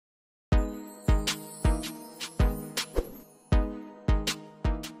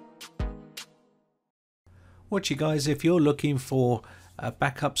Watch you guys, if you're looking for a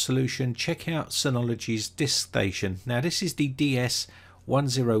backup solution, check out Synology's DiskStation. Now this is the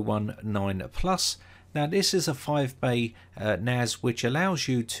DS1019 Plus. Now this is a 5-bay NAS which allows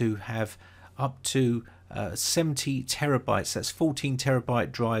you to have up to 70 terabytes. That's 14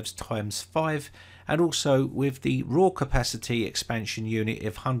 terabyte drives times 5, and also with the raw capacity expansion unit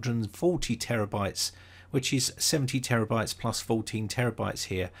of 140 terabytes, which is 70 terabytes plus 14 terabytes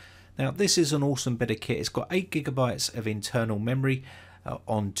here. Now this is an awesome bit of kit. It's got 8 gigabytes of internal memory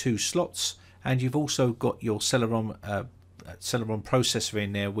on 2 slots, and you've also got your Celeron processor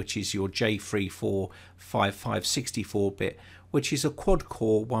in there, which is your J345 64-bit, which is a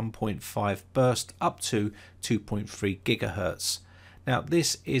quad-core 1.5 burst up to 2.3 gigahertz. Now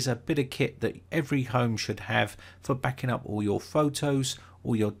this is a bit of kit that every home should have for backing up all your photos,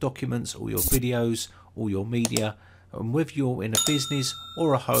 all your documents, all your videos, all your media. And whether you're in a business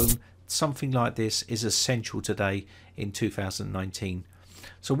or a home, something like this is essential today in 2019.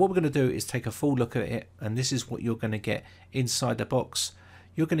 So what we're going to do is take a full look at it, and this is what you're going to get inside the box.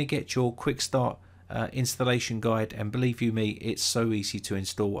 You're going to get your quick start installation guide, and believe you me, it's so easy to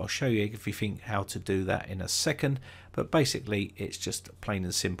install. I'll show you everything how to do that in a second, but basically it's just plain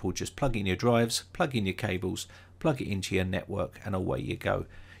and simple. Just plug in your drives, plug in your cables, plug it into your network, and away you go.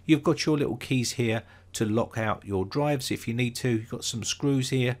 You've got your little keys here to lock out your drives if you need to. You've got some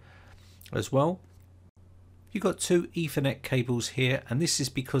screws here as well. You've got 2 Ethernet cables here, and this is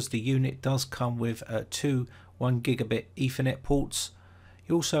because the unit does come with 2 1 gigabit Ethernet ports.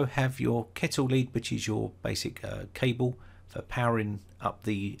 You also have your kettle lead, which is your basic cable for powering up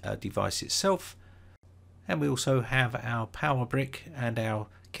the device itself. And we also have our power brick, and our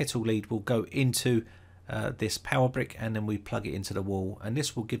kettle lead will go into this power brick, and then we plug it into the wall, and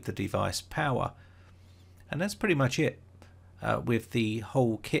this will give the device power. And that's pretty much it with the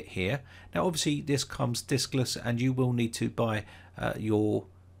whole kit here. Now obviously this comes diskless, and you will need to buy your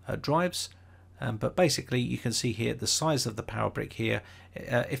drives, but basically you can see here the size of the power brick here.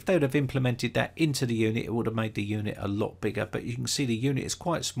 If they would have implemented that into the unit, it would have made the unit a lot bigger, but you can see the unit is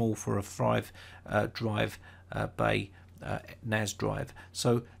quite small for a 5 drive bay NAS drive.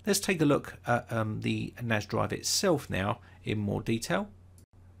 So let's take a look at the NAS drive itself now in more detail.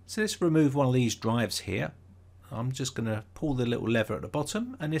 So let's remove one of these drives here. I'm just going to pull the little lever at the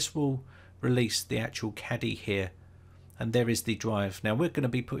bottom, and this will release the actual caddy here, and there is the drive. Now we're going to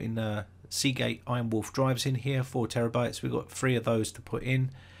be putting Seagate Iron Wolf drives in here, 4 terabytes. We've got 3 of those to put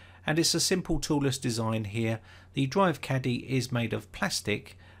in, and it's a simple toolless design here. The drive caddy is made of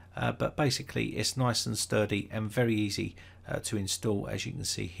plastic, but basically it's nice and sturdy and very easy to install, as you can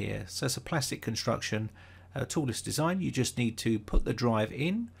see here. So it's a plastic construction, toolless design. You just need to put the drive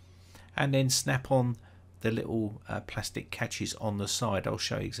in and then snap on the little plastic catches on the side. I'll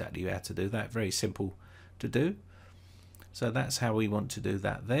show you exactly how to do that. Very simple to do. So that's how we want to do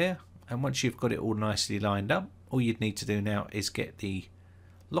that there. And once you've got it all nicely lined up, all you'd need to do now is get the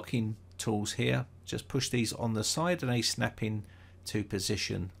locking tools here. Just push these on the side and they snap in to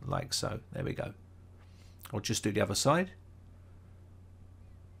position like so. There we go. I'll just do the other side.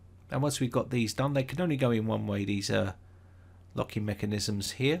 And once we've got these done, they can only go in one way, these locking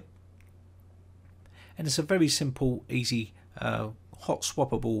mechanisms here. And it's a very simple, easy, hot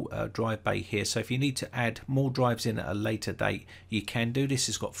swappable drive bay here. So if you need to add more drives in at a later date, you can do. This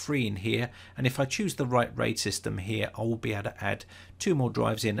has got 3 in here, and if I choose the right RAID system here, I will be able to add 2 more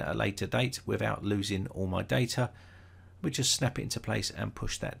drives in at a later date without losing all my data. We just snap it into place and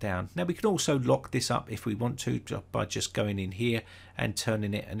push that down. Now we can also lock this up if we want to by just going in here and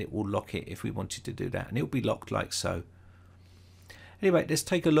turning it, and it will lock it if we wanted to do that, and it will be locked like so. Anyway, let's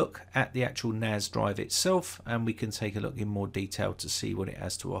take a look at the actual NAS drive itself, and we can take a look in more detail to see what it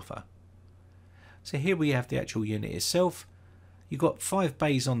has to offer. So here we have the actual unit itself. You've got 5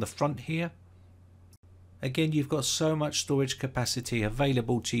 bays on the front here. Again, you've got so much storage capacity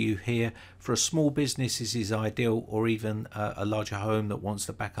available to you here. For a small business, this is ideal, or even a larger home that wants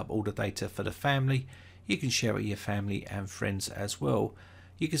to back up all the data for the family. You can share it with your family and friends as well.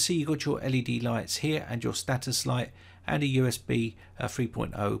 You can see you've got your LED lights here and your status light, and a USB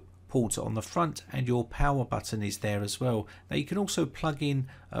 3.0 port on the front, and your power button is there as well. Now you can also plug in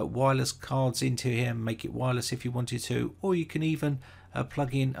wireless cards into here and make it wireless if you wanted to, or you can even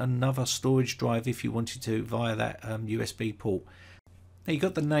plug in another storage drive if you wanted to via that USB port. Now you've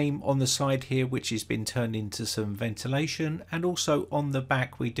got the name on the side here, which has been turned into some ventilation, and also on the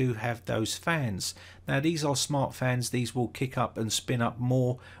back we do have those fans. Now these are smart fans. These will kick up and spin up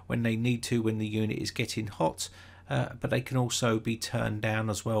more when they need to when the unit is getting hot, but they can also be turned down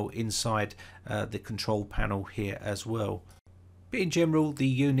as well inside the control panel here as well. But in general, the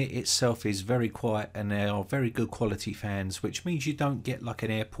unit itself is very quiet and they are very good quality fans, which means you don't get like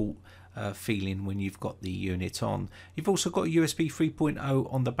an airport feeling when you've got the unit on. You've also got USB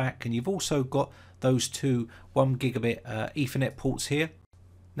 3.0 on the back, and you've also got those two 1 gigabit Ethernet ports here.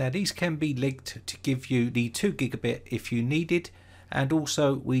 Now these can be linked to give you the 2 gigabit if you needed, and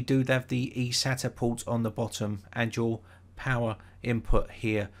also we do have the eSATA port on the bottom and your power input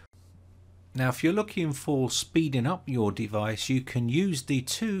here. Now if you're looking for speeding up your device, you can use the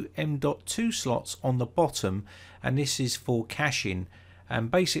two M.2 slots on the bottom, and this is for caching,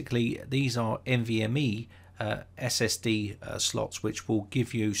 and basically these are NVMe SSD slots, which will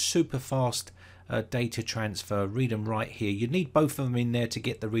give you super fast data transfer, read and write here. You need both of them in there to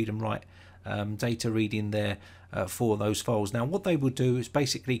get the read and write data reading there for those files. Now what they will do is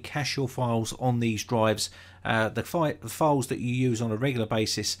basically cache your files on these drives. The files that you use on a regular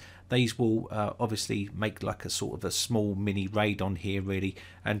basis, these will obviously make like a sort of a small mini RAID on here really,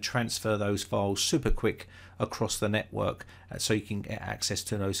 and transfer those files super quick across the network, so you can get access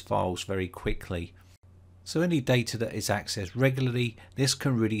to those files very quickly. So any data that is accessed regularly, this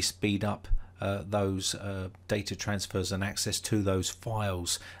can really speed up those data transfers and access to those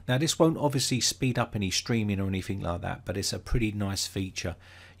files. Now this won't obviously speed up any streaming or anything like that, but it's a pretty nice feature.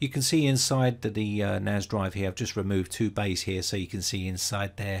 You can see inside the NAS drive here, I've just removed 2 bays here so you can see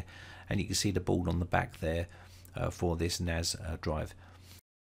inside there, and you can see the board on the back there for this NAS drive.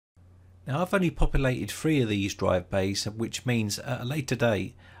 Now I've only populated 3 of these drive bays, which means at a later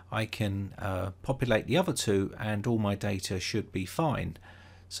date I can populate the other 2 and all my data should be fine.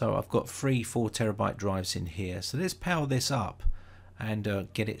 So I've got 3 4 terabyte drives in here. So let's power this up and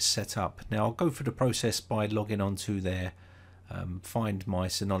get it set up. Now I'll go through the process by logging onto their Find My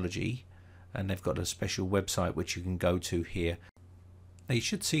Synology, and they've got a special website which you can go to here. Now you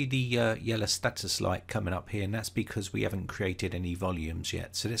should see the yellow status light coming up here, and that's because we haven't created any volumes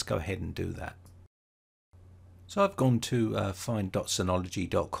yet. So let's go ahead and do that. So I've gone to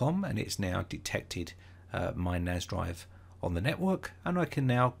find.synology.com, and it's now detected my NAS drive on the network, and I can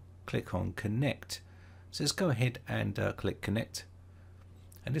now click on connect. So let's go ahead and click connect,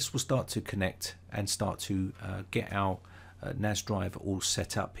 and this will start to connect and start to get our NAS drive all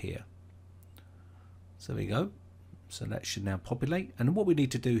set up here. So there we go. So that should now populate, and what we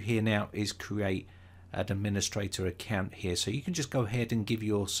need to do here now is create an administrator account here. So you can just go ahead and give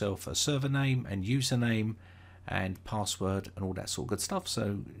yourself a server name and username and password and all that sort of good stuff.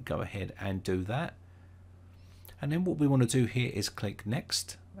 So go ahead and do that. And then what we want to do here is click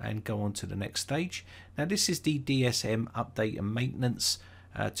next and go on to the next stage. Now this is the DSM update and maintenance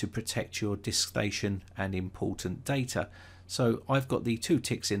to protect your DiskStation and important data. So I've got the 2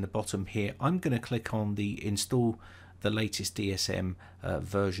 ticks in the bottom here. I'm going to click on the install the latest DSM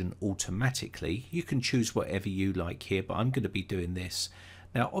version automatically. You can choose whatever you like here, but I'm going to be doing this.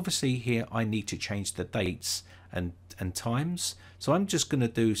 Now obviously here I need to change the dates and times. So I'm just going to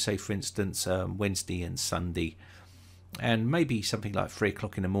do, say for instance, Wednesday and Sunday, and maybe something like 3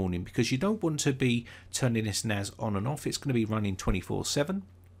 o'clock in the morning, because you don't want to be turning this NAS on and off. It's going to be running 24/7,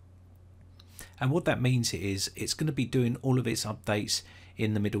 and what that means is it's going to be doing all of its updates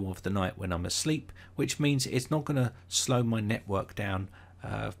in the middle of the night when I'm asleep, which means it's not going to slow my network down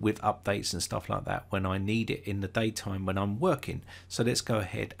with updates and stuff like that when I need it in the daytime when I'm working. So let's go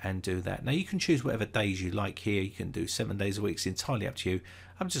ahead and do that. Now you can choose whatever days you like here. You can do 7 days a week. It's entirely up to you.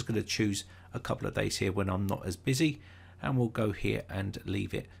 I'm just going to choose a couple of days here when I'm not as busy, and we'll go here and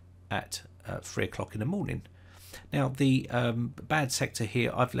leave it at 3 o'clock in the morning. Now the bad sector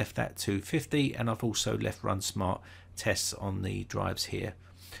here, I've left that to 50, and I've also left run smart tests on the drives here.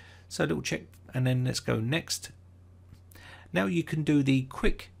 So little check, and then let's go next. Now you can do the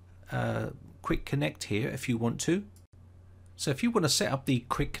quick connect here if you want to. So if you want to set up the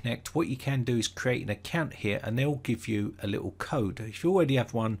quick connect, what you can do is create an account here, and they'll give you a little code. If you already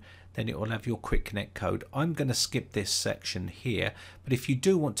have one, then it will have your quick connect code. I'm going to skip this section here, but if you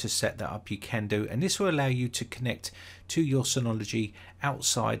do want to set that up, you can do, and this will allow you to connect to your Synology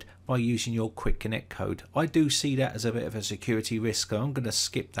outside by using your quick connect code. I do see that as a bit of a security risk, so I'm going to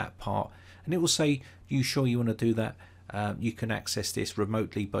skip that part, and it will say, you sure you want to do that? You can access this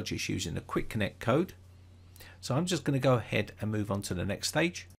remotely by just using the quick connect code. So I'm just going to go ahead and move on to the next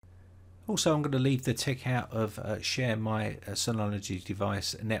stage. Also, I'm going to leave the tick out of share my Synology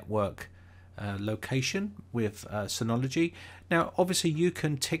device network location with Synology. Now obviously you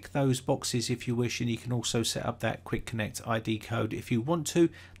can tick those boxes if you wish, and you can also set up that quick connect ID code if you want to.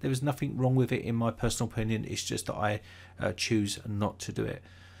 There is nothing wrong with it in my personal opinion. It's just that I choose not to do it.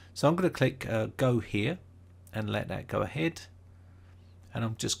 So I'm going to click go here and let that go ahead, and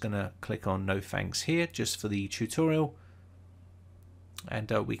I'm just going to click on no thanks here just for the tutorial. and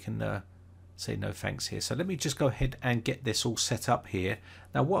we can say no thanks here. So let me just go ahead and get this all set up here.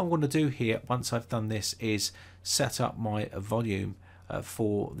 Now what I'm going to do here once I've done this is set up my volume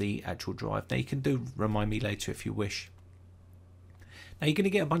for the actual drive. Now you can do remind me later if you wish. Now you're going to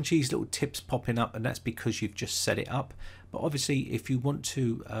get a bunch of these little tips popping up, and that's because you've just set it up. But obviously if you want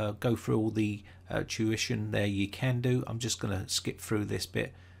to go through all the tuition there, you can do. I'm just going to skip through this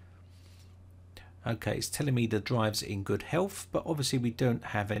bit. Okay, it's telling me the drive's in good health, but obviously we don't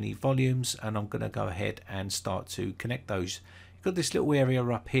have any volumes, and I'm going to go ahead and start to connect those. You've got this little area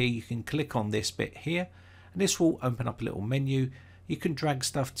up here. You can click on this bit here, and this will open up a little menu. You can drag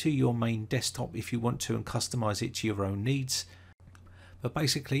stuff to your main desktop if you want to and customize it to your own needs. But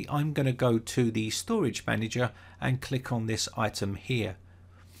basically I'm going to go to the storage manager and click on this item here.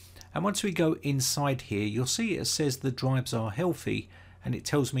 And once we go inside here, you'll see it says the drives are healthy, and it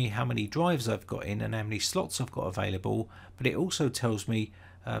tells me how many drives I've got in and how many slots I've got available. But it also tells me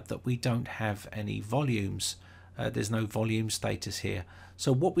that we don't have any volumes. There's no volume status here.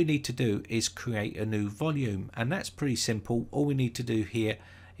 So what we need to do is create a new volume, and that's pretty simple. All we need to do here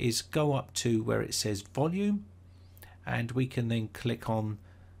is go up to where it says volume, and we can then click on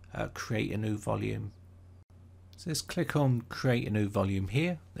create a new volume. So let's click on create a new volume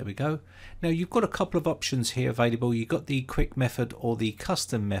here. There we go. Now you've got a couple of options here available. You've got the quick method or the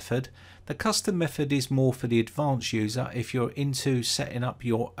custom method. The custom method is more for the advanced user. If you're into setting up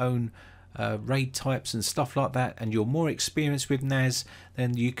your own RAID types and stuff like that, and you're more experienced with NAS,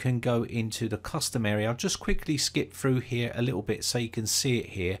 then you can go into the custom area. I'll just quickly skip through here a little bit so you can see it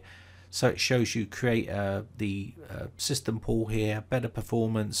here. So it shows you create the system pool here, better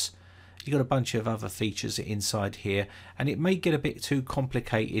performance. You've got a bunch of other features inside here, and it may get a bit too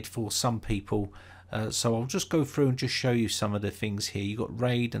complicated for some people. So I'll just go through and just show you some of the things here. You've got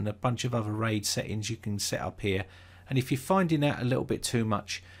RAID and a bunch of other RAID settings you can set up here. And if you're finding that a little bit too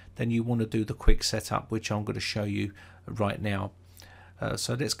much, then you want to do the quick setup, which I'm going to show you right now.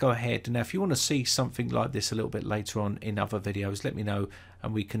 So let's go ahead. Now if you want to see something like this a little bit later on in other videos, let me know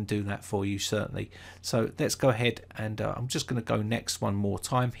and we can do that for you certainly. So let's go ahead, and I'm just going to go next one more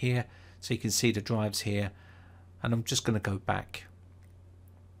time here so you can see the drives here, and I'm just going to go back.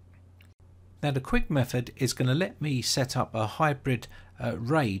 Now the quick method is going to let me set up a hybrid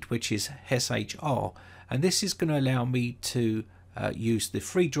RAID, which is SHR, and this is going to allow me to use the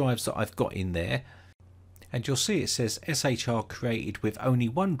 3 drives that I've got in there. And you'll see it says SHR created with only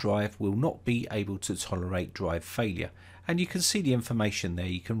 1 drive will not be able to tolerate drive failure. And you can see the information there.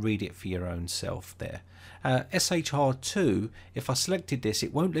 You can read it for your own self there. SHR2, if I selected this,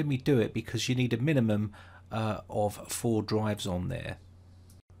 it won't let me do it because you need a minimum of 4 drives on there.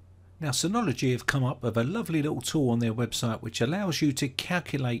 Now Synology have come up with a lovely little tool on their website which allows you to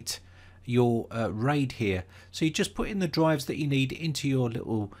calculate your RAID here. So you just put in the drives that you need into your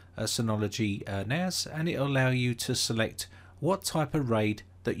little Synology NAS, and it'll allow you to select what type of RAID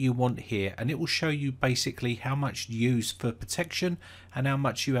that you want here, and it will show you basically how much you use for protection and how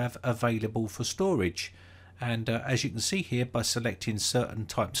much you have available for storage. And as you can see here, by selecting certain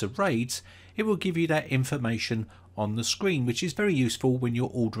types of RAIDs, it will give you that information on the screen, which is very useful when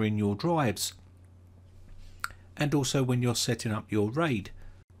you're ordering your drives and also when you're setting up your RAID.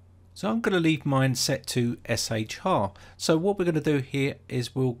 So I'm going to leave mine set to SHR. So what we're going to do here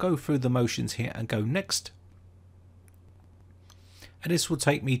is we'll go through the motions here and go next. And this will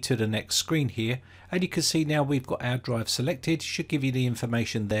take me to the next screen here. And you can see now we've got our drive selected. It should give you the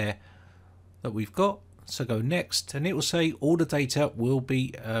information there that we've got. So go next, and it will say all the data will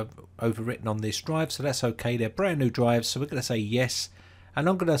be overwritten on this drive. So that's okay. They're brand new drives. So we're going to say yes. And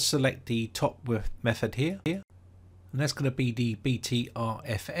I'm going to select the top method here. And that's going to be the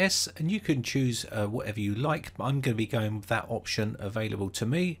BTRFS, and you can choose whatever you like, but I'm going to be going with that option available to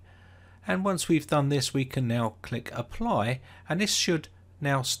me. And once we've done this, we can now click apply, and this should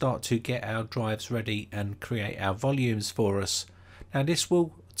now start to get our drives ready and create our volumes for us. Now this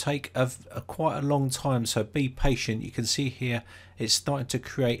will take quite a long time, so be patient. You can see here it's starting to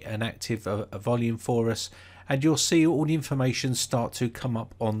create an active volume for us, and you'll see all the information start to come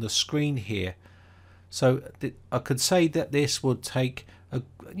up on the screen here. So I could say that this would take a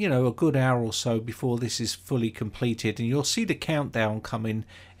good hour or so before this is fully completed, and you'll see the countdown coming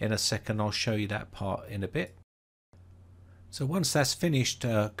in a second. I'll show you that part in a bit. So once that's finished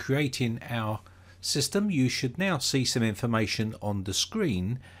creating our system, you should now see some information on the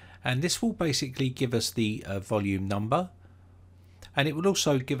screen, and this will basically give us the volume number, and it will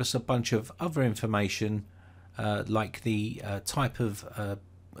also give us a bunch of other information like the type of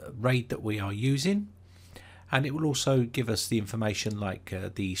RAID that we are using. And it will also give us the information like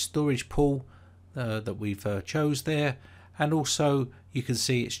the storage pool that we've chose there, and also You can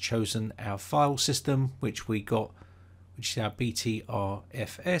see it's chosen our file system, which we got, which is our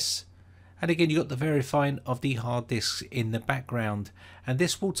BTRFS. And again, you've got the verifying of the hard disks in the background, and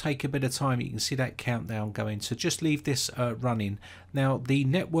this will take a bit of time. You can see that countdown going, so just leave this running. Now the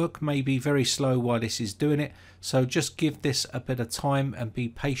network may be very slow while this is doing it, so just give this a bit of time and be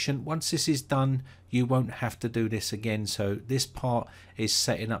patient. Once this is done, you won't have to do this again. So this part is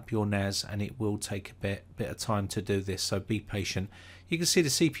setting up your NAS, and it will take a bit of time to do this, so be patient. You can see the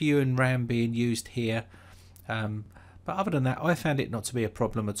CPU and RAM being used here. But other than that, I found it not to be a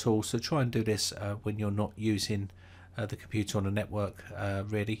problem at all. So try and do this when you're not using the computer on the network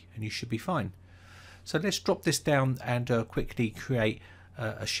really, and you should be fine. So let's drop this down and quickly create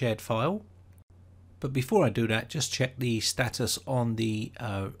a shared file. But before I do that, just check the status on the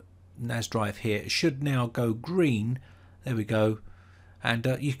NAS drive here. It should now go green. There we go.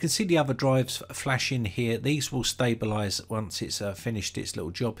 And you can see the other drives flashing here. These will stabilize once it's finished its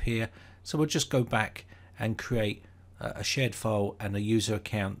little job here. So we'll just go back and create a shared file and a user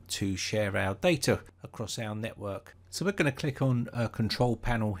account to share our data across our network. So we're going to click on a control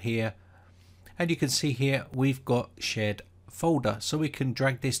panel here, and you can see here we've got shared folder, so we can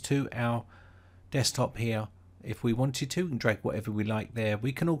drag this to our desktop here if we wanted to, and drag whatever we like there.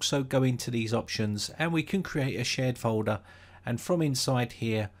 We can also go into these options and we can create a shared folder, and from inside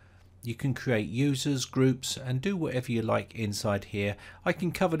here you can create users, groups, and do whatever you like inside here. I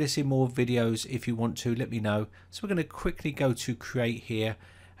can cover this in more videos. If you want to, let me know. So we're going to quickly go to create here,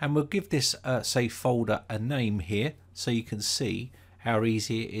 and we'll give this say folder a name here, so you can see how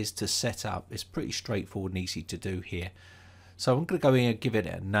easy it is to set up. It's pretty straightforward and easy to do here. So I'm going to go in and give it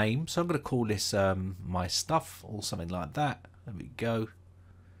a name. So I'm going to call this my stuff or something like that. There we go.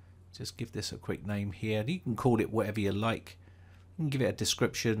 Just give this a quick name here. You can call it whatever you like. You can give it a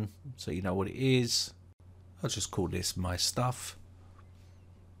description so you know what it is. I'll just call this my stuff.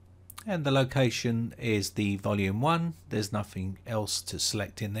 And the location is the volume 1. There's nothing else to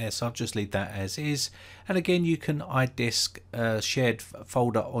select in there, so I'll just leave that as is. And again, you can iDisk shared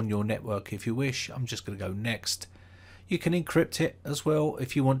folder on your network if you wish. I'm just going to go next. You can encrypt it as well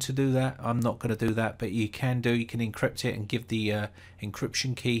if you want to do that. I'm not going to do that, but you can do. You can encrypt it and give the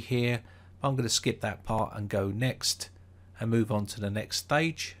encryption key here. I'm going to skip that part and go next and move on to the next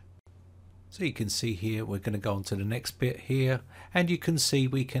stage. So you can see here we're going to go on to the next bit here, and you can see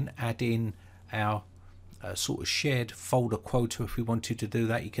we can add in our sort of shared folder quota if we wanted to do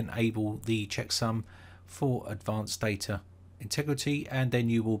that. You can enable the checksum for advanced data integrity, and then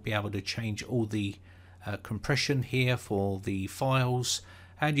you will be able to change all the compression here for the files,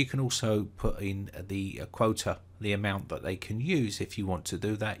 and you can also put in the quota, the amount that they can use. If you want to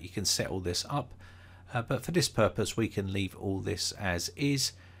do that, you can set all this up. But for this purpose we can leave all this as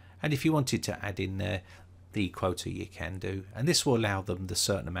is, and if you wanted to add in there the quota you can do, and this will allow them the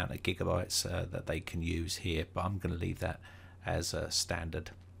certain amount of gigabytes that they can use here, but I'm going to leave that as a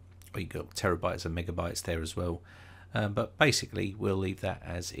standard. Or you got terabytes and megabytes there as well, but basically we'll leave that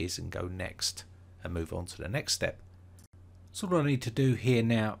as is and go next and move on to the next step. So what I need to do here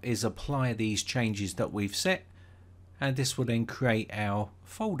now is apply these changes that we've set, and this will then create our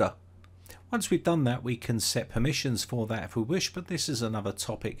folder. Once we've done that, we can set permissions for that if we wish, but this is another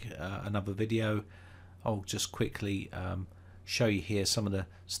topic, another video. I'll just quickly show you here some of the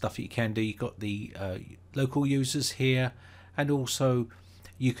stuff you can do. You've got the local users here, and also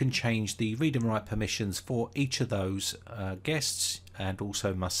you can change the read and write permissions for each of those guests, and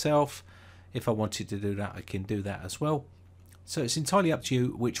also myself. If I wanted to do that, I can do that as well. So it's entirely up to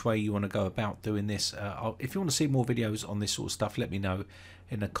you which way you want to go about doing this. If you want to see more videos on this sort of stuff, let me know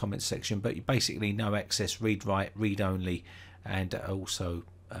in the comments section. But basically no access, read write, read only, and also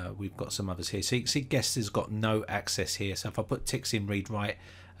we've got some others here. So you can see guests has got no access here. So if I put ticks in read write,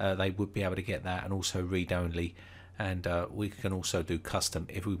 they would be able to get that, and also read only. And we can also do custom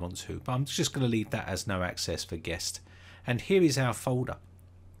if we want to. But I'm just going to leave that as no access for guest. And here is our folder.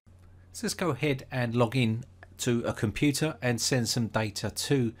 So let's go ahead and log in to a computer and send some data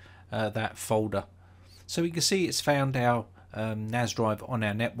to that folder. So we can see it's found our NAS drive on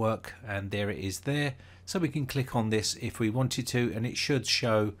our network, and there it is there. So we can click on this if we wanted to, and it should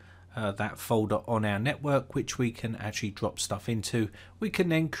show that folder on our network, which we can actually drop stuff into. We can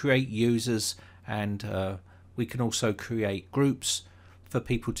then create users, and we can also create groups for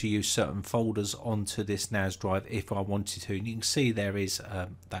people to use certain folders onto this NAS drive if I wanted to. And you can see there is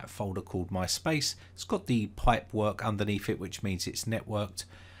that folder called My Space. It's got the pipe work underneath it, which means it's networked,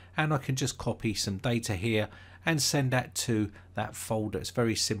 and I can just copy some data here and send that to that folder. It's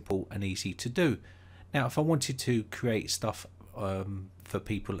very simple and easy to do. Now if I wanted to create stuff for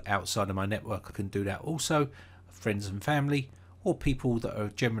people outside of my network, I can do that also, friends and family, or people that are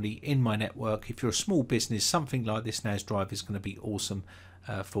generally in my network. If you're a small business, something like this NAS drive is going to be awesome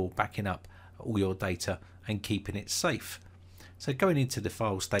for backing up all your data and keeping it safe. So going into the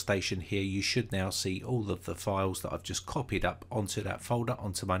file station here, you should now see all of the files that I've just copied up onto that folder,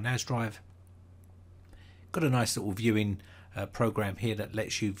 onto my NAS drive. Got a nice little viewing program here that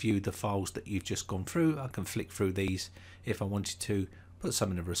lets you view the files that you've just gone through. I can flick through these if I wanted to, put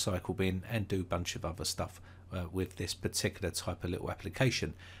some in a recycle bin and do a bunch of other stuff with this particular type of little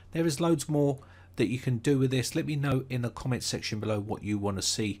application. There is loads more that you can do with this. Let me know in the comment section below what you want to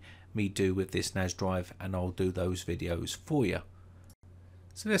see me do with this NAS drive, and I'll do those videos for you.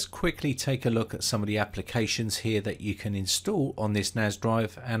 So let's quickly take a look at some of the applications here that you can install on this NAS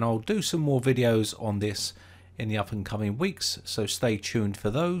drive, and I'll do some more videos on this in the up and coming weeks, so stay tuned for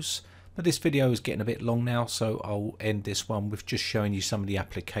those. But this video is getting a bit long now, so I'll end this one with just showing you some of the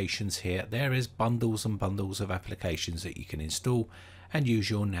applications here. There is bundles and bundles of applications that you can install and use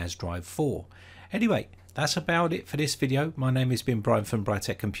your NAS drive for. Anyway, that's about it for this video. My name has been Brian from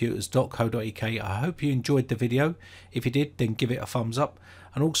briteccomputers.co.uk. I hope you enjoyed the video. If you did, then give it a thumbs up,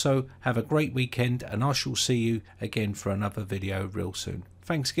 and also have a great weekend, and I shall see you again for another video real soon.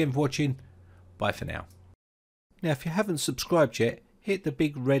 Thanks again for watching. Bye for now. Now, if you haven't subscribed yet, hit the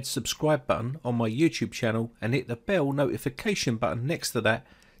big red subscribe button on my YouTube channel and hit the bell notification button next to that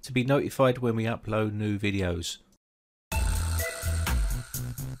to be notified when we upload new videos.